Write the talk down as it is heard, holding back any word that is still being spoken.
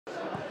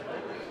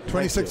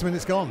26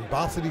 minutes gone.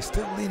 Barcity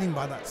still leading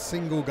by that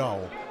single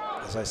goal.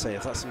 As I say,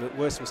 if that's the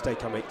worst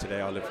mistake I make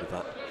today, I'll live with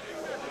that.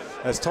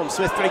 As Tom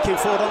Smith breaking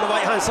forward on the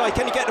right hand side,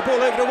 can he get the ball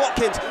over to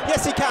Watkins?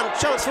 Yes he can,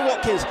 chance for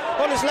Watkins,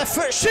 on his left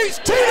foot,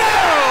 shoots 2-0!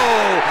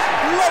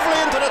 Lovely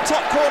into the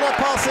top corner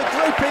past the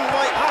drooping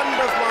right hand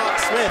of Mark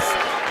Smith.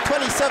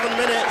 27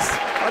 minutes,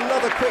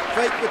 another quick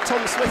break with Tom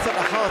Smith at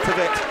the heart of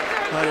it.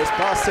 And it's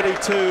Barcity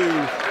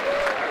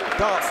 2,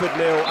 Dartford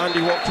 0,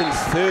 Andy Watkins'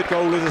 third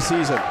goal of the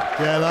season.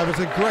 Yeah, that was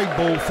a great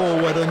ball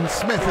forward, and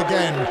Smith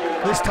again.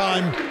 This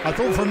time, I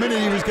thought for a minute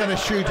he was going to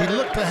shoot. He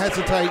looked to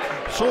hesitate,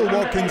 saw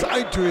Watkins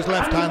out to his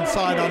left-hand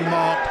side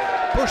unmarked,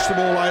 pushed the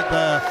ball out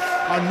there,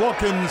 and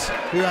Watkins,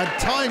 who had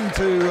time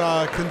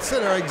to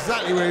consider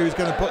exactly where he was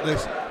going to put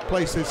this,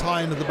 placed this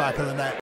high into the back of the net.